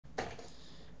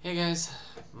Hey guys,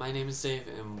 my name is Dave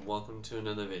and welcome to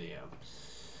another video.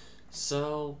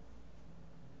 So,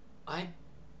 I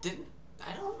didn't,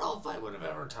 I don't know if I would have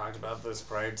ever talked about this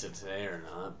prior to today or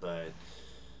not, but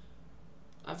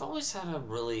I've always had a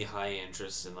really high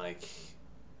interest in like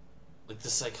the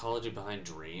psychology behind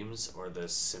dreams or the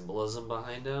symbolism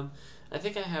behind them. I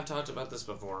think I have talked about this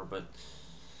before, but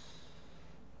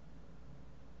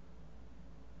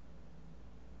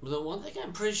the one thing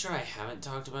I'm pretty sure I haven't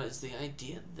talked about is the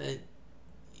idea that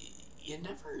you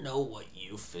never know what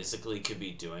you physically could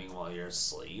be doing while you're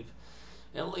asleep.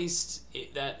 At least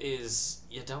that is,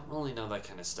 you don't really know that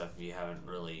kind of stuff if you haven't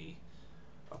really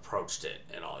approached it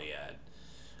at all yet.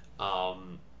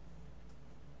 Um,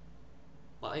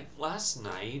 like last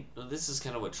night, this is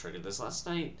kind of what triggered this. Last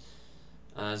night,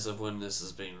 as of when this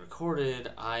is being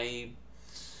recorded,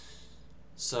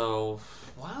 so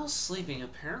while sleeping,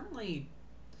 apparently,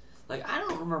 like I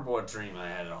don't remember what dream I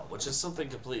had at all, which is something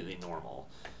completely normal.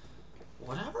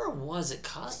 Whatever it was, it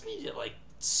caused me to like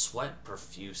sweat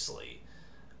profusely.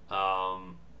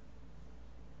 Um,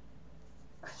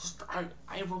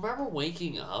 I remember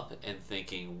waking up and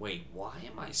thinking, wait, why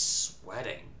am I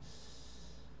sweating?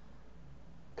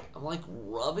 I'm like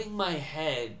rubbing my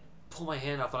head, pull my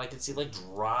hand off, and I can see like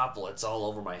droplets all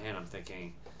over my hand. I'm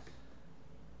thinking,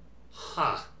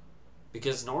 huh.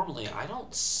 Because normally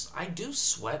I do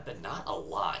sweat, but not a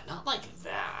lot. Not like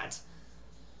that.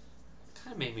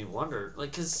 Kind of made me wonder,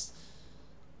 like, because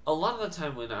a lot of the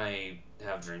time when I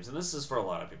have dreams, and this is for a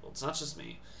lot of people, it's not just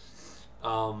me. A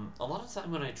lot of the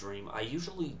time when I dream, I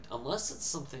usually, unless it's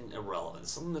something irrelevant,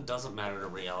 something that doesn't matter to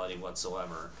reality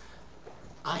whatsoever,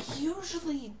 I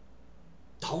usually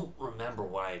don't remember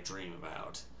what I dream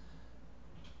about.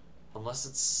 Unless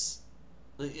it's.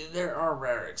 There are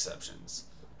rare exceptions.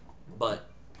 But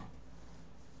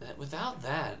without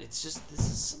that, it's just. This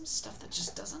is some stuff that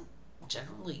just doesn't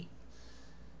generally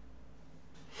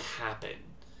happen.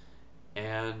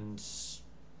 And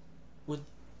with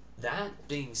that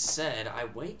being said, I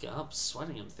wake up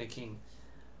sweating. I'm thinking,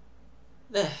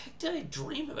 the heck did I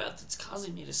dream about that's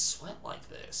causing me to sweat like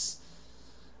this?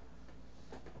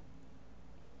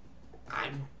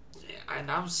 I'm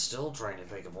and I'm still trying to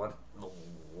think of what in the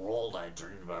world I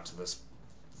dreamed about to this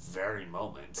very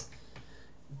moment.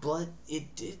 But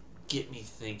it did get me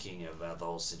thinking about the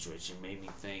whole situation. It made me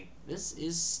think this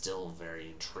is still very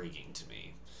intriguing to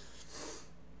me.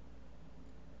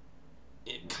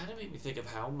 It kind of made me think of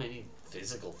how many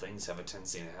physical things have a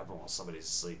tendency to happen while somebody's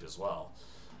asleep as well.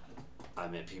 I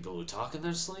met people who talk in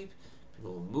their sleep,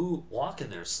 people who walk in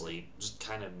their sleep, just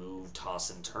kind of move, toss,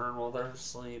 and turn while they're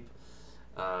asleep.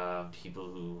 People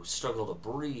who struggle to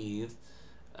breathe,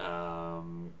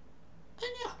 and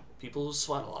yeah, people who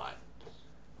sweat a lot.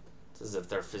 It's as if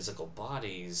their physical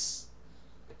bodies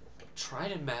try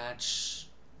to match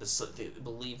they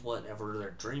believe whatever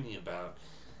they're dreaming about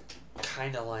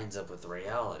kind of lines up with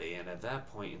reality, and at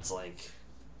that point, it's like,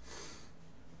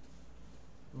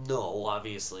 no,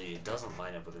 obviously it doesn't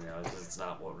line up with reality because it's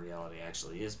not what reality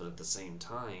actually is. But at the same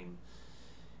time,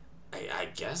 I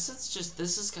guess it's just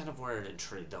this is kind of where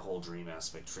the whole dream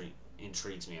aspect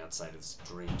intrigues me outside of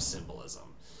dream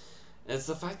symbolism. And it's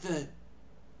the fact that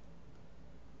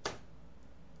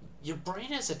your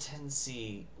brain has a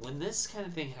tendency when this kind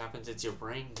of thing happens. It's your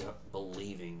brain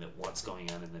believing that what's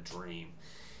going on in the dream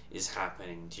is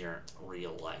happening to your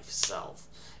real life self.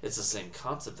 It's the same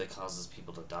concept that causes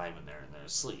people to die when they're in their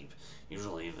sleep.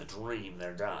 Usually in the dream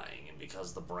they're dying, and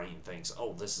because the brain thinks,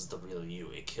 oh, this is the real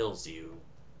you, it kills you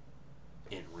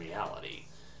in reality.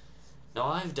 Now,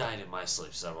 I've died in my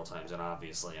sleep several times, and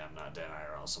obviously I'm not dead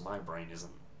IRL, so my brain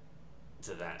isn't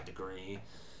to that degree.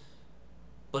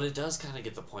 But it does kind of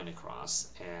get the point across,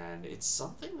 and it's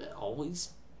something that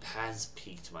always has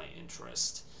piqued my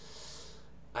interest.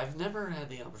 I've never had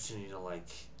the opportunity to like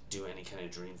do any kind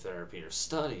of dream therapy or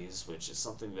studies, which is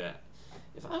something that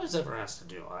if I was ever asked to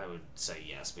do, I would say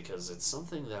yes, because it's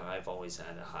something that I've always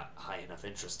had a high enough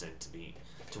interest in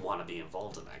to want to be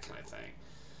involved in that kind of thing.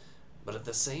 But at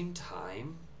the same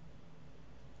time,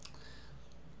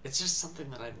 it's just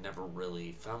something that I've never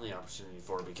really found the opportunity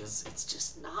for because it's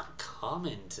just not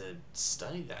common to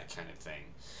study that kind of thing.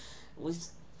 At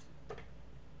least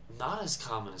not as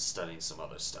common as studying some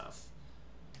other stuff.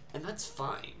 And that's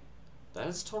fine. That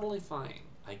is totally fine.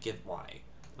 I get why.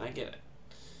 I get it.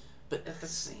 But at the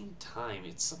same time,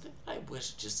 it's something that I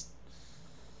wish just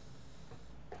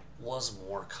was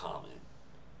more common.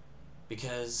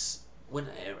 Because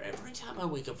every time I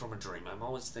wake up from a dream, I'm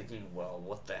always thinking, well,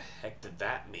 what the heck did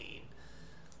that mean?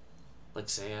 Like,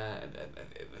 say,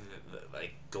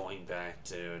 like going back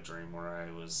to a dream where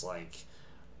I was like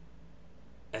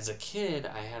as a kid,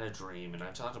 I had a dream, and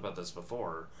I've talked about this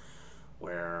before,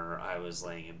 where I was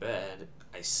laying in bed,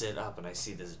 I sit up and I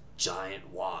see this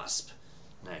giant wasp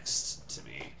next to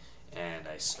me, and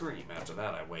I scream. After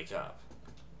that, I wake up.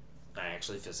 I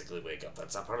actually physically wake up.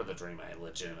 That's not part of the dream. I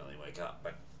legitimately wake up.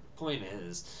 But point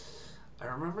is, I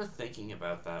remember thinking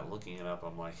about that, looking it up.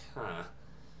 I'm like, huh.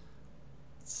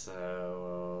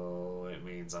 So it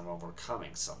means I'm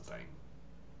overcoming something.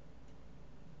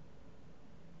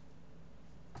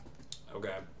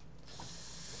 Okay.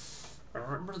 I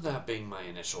remember that being my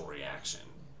initial reaction.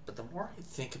 But the more I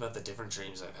think about the different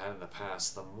dreams I've had in the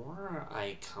past, the more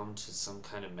I come to some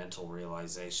kind of mental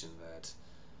realization that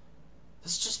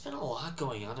there's just been a lot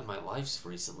going on in my life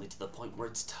recently, to the point where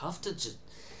it's tough to just...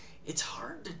 It's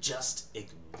hard to just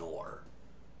ignore.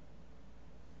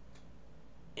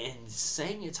 And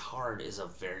saying it's hard is a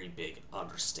very big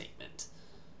understatement.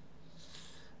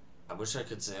 I wish I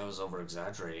could say I was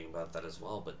over-exaggerating about that as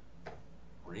well, but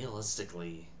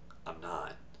realistically, I'm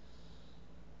not.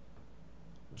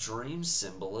 Dream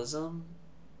symbolism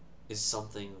is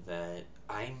something that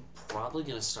I'm probably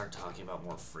going to start talking about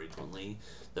more frequently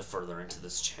the further into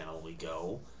this channel we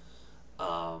go.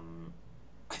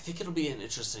 I think it'll be an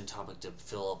interesting topic to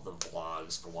fill up the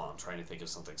vlogs for while I'm trying to think of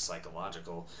something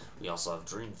psychological. We also have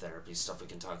dream therapy stuff we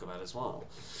can talk about as well.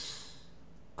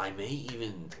 I may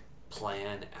even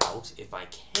plan out, if I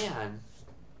can,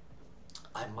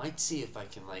 I might see if I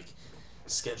can, like,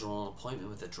 schedule an appointment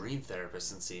with a dream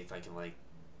therapist and see if I can, like,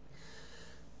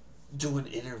 do an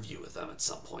interview with them at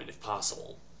some point, if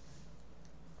possible.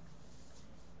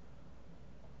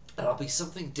 It'll be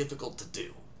something difficult to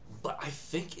do, but I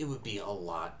think it would be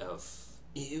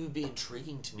it would be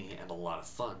intriguing to me and a lot of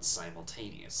fun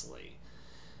simultaneously.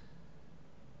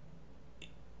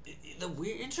 The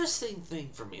weird, interesting thing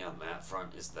for me on that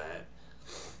front is that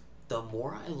the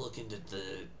more I look into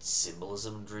the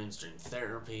symbolism of dreams, dream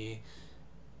therapy,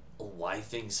 why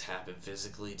things happen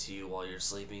physically to you while you're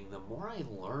sleeping, the more I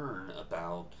learn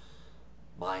about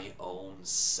my own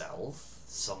self,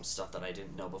 some stuff that I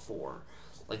didn't know before.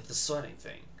 Like the sweating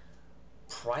thing.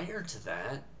 Prior to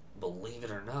that, believe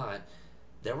it or not,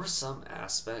 there were some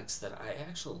aspects that I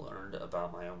actually learned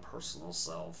about my own personal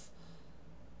self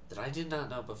that I did not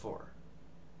know before.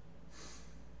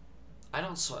 I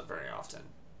don't sweat very often.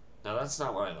 Now, that's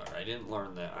not what I learned. I didn't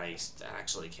learn that I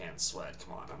actually can't sweat.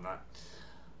 Come on,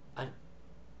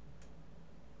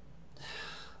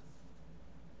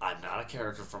 I'm not a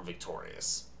character from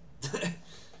Victorious.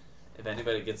 If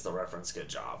anybody gets the reference, good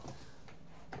job.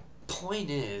 Point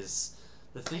is,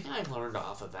 the thing I learned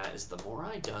off of that is the more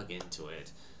I dug into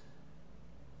it,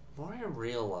 the more I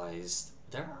realized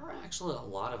there are actually a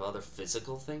lot of other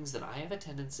physical things that I have a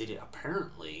tendency to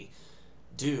apparently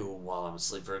do while I'm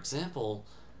asleep. For example,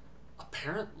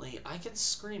 apparently I can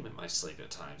scream in my sleep at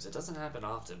times. It doesn't happen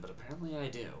often, but apparently I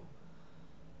do.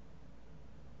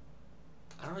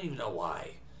 I don't even know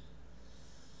why.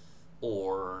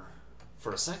 Or,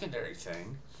 for a secondary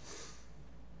thing,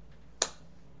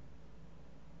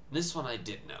 this one I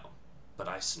did know, but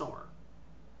I snore.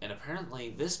 And apparently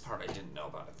this part I didn't know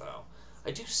about it, though. I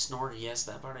do snore, yes,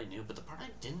 that part I knew, but the part I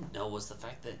didn't know was the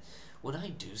fact that when I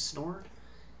do snore,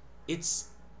 it's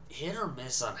hit or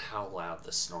miss on how loud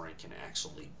the snoring can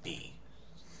actually be.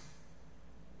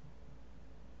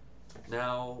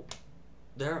 Now,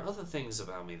 there are other things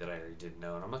about me that I already didn't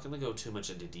know, and I'm not going to go too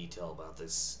much into detail about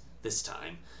this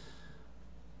time.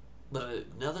 But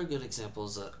another good example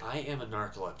is that I am a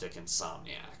narcoleptic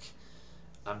insomniac.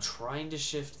 I'm trying to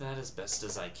shift that as best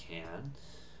as I can.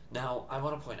 Now, I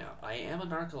want to point out, I am a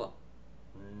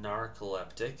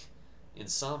narcoleptic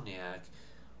insomniac,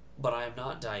 but I am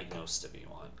not diagnosed to be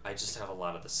one. I just have a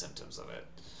lot of the symptoms of it.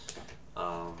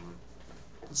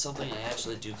 Something I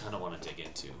actually do kind of want to dig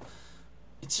into.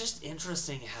 It's just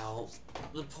interesting how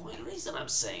the reason I'm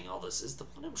saying all this is the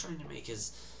point I'm trying to make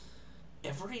is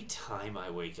every time I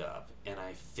wake up and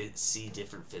I see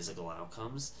different physical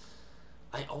outcomes,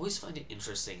 I always find it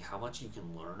interesting how much you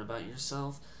can learn about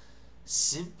yourself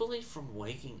simply from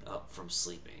waking up from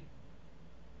sleeping.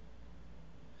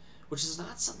 Which is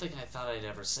not something I thought I'd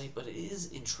ever say, but it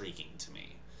is intriguing to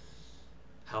me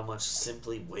how much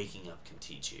simply waking up can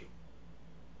teach you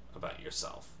about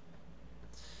yourself.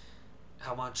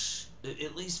 How much,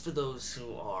 at least for those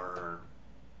who are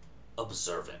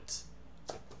observant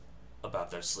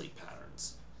about their sleep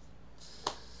patterns.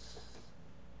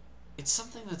 It's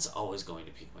something that's always going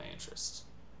to pique my interest.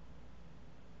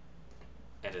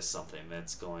 It is something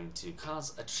that's going to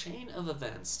cause a chain of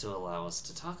events to allow us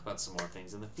to talk about some more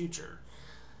things in the future.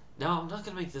 Now, I'm not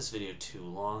going to make this video too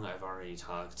long. I've already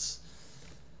talked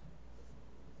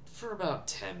for about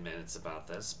 10 minutes about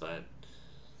this, but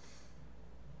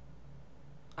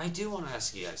I do want to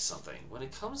ask you guys something. When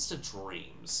it comes to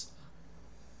dreams,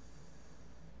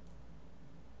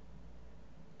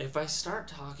 if I start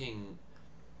talking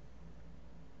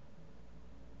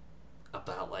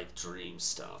about like dream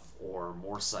stuff or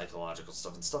more psychological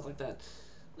stuff and stuff like that,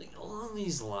 like along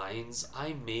these lines,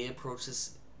 I may approach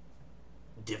this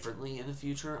differently in the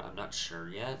future. I'm not sure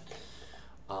yet.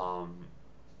 But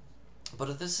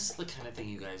if this is the kind of thing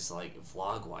you guys like,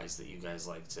 vlog wise, that you guys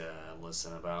like to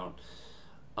listen about,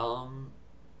 I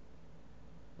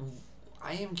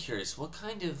am curious, what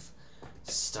kind of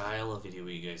style of video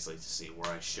would you guys like to see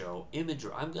where I show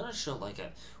imagery? I'm gonna show like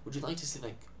a, would you like to see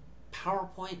like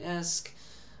PowerPoint-esque?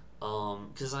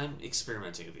 Because I'm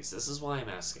experimenting with these. This is why I'm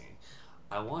asking.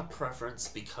 I want preference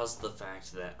because of the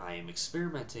fact that I am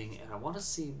experimenting and I want to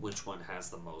see which one has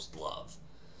the most love.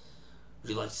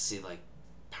 Would you like to see like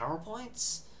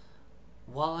PowerPoints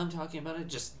while I'm talking about it?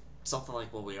 Just something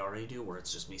like what we already do, where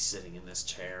it's just me sitting in this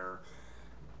chair,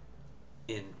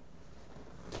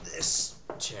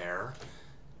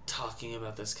 talking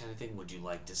about this kind of thing? Would you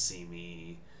like to see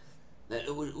me...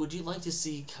 Would you like to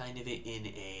see kind of it in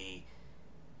a...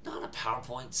 not a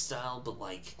PowerPoint style, but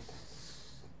like...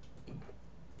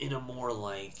 in a more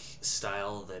like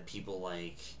style that people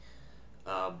like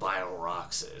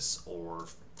BioRoxys or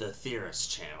the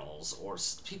Theorist channels or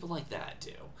people like that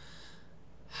do.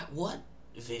 What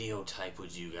video type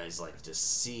would you guys like to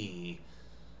see?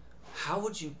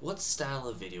 What style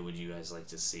of video would you guys like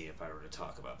to see if I were to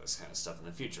talk about this kind of stuff in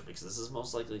the future? Because this is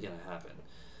most likely going to happen.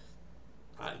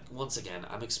 Once again,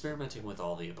 I'm experimenting with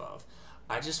all the above.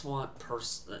 I just want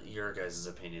your guys'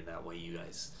 opinion, that way you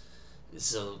guys...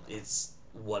 so it's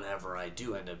whatever I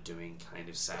do end up doing kind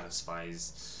of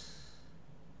satisfies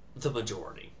the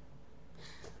majority.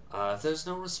 If there's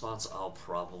no response, I'll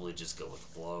probably just go with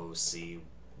flow, see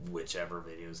whichever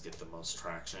videos get the most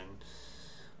traction.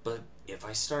 But if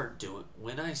I start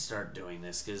when I start doing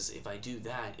this, because if I do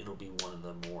that, it'll be one of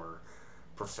the more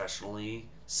professionally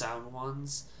sound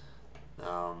ones,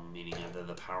 meaning either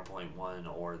the PowerPoint one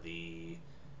or the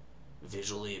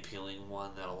visually appealing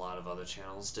one that a lot of other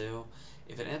channels do.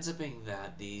 If it ends up being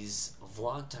that, these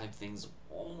vlog type things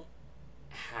won't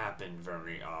happen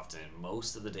very often.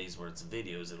 Most of the days where it's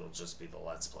videos, it'll just be the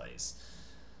Let's Plays.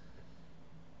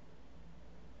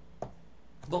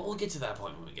 But we'll get to that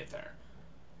point when we get there.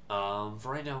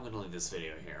 For right now, I'm going to leave this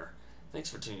video here. Thanks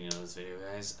for tuning in to this video,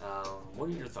 guys. What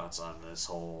are your thoughts on this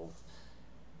whole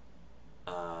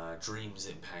dreams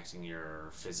impacting your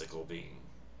physical being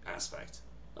aspect?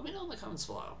 Let me know in the comments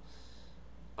below.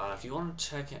 If you want to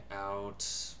check out...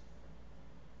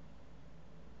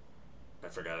 I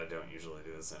forgot I don't usually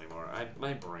do this anymore.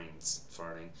 My brain's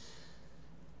farting.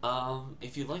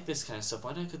 If you like this kind of stuff,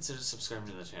 why not consider subscribing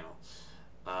to the channel?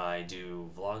 I do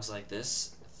vlogs like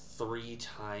this 3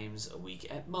 times a week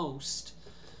at most.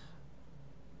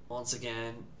 Once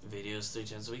again, videos 3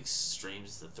 times a week,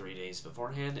 streams the 3 days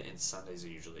beforehand, and Sundays are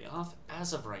usually off,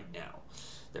 as of right now.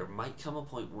 There might come a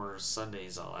point where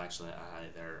Sundays I'll actually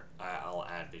I'll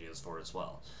add videos for as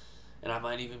well. And I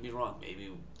might even be wrong.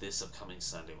 Maybe this upcoming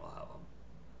Sunday will have them.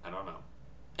 I don't know.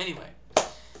 Anyway,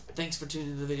 thanks for tuning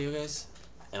into the video, guys,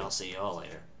 and I'll see you all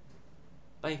later.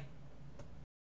 Bye.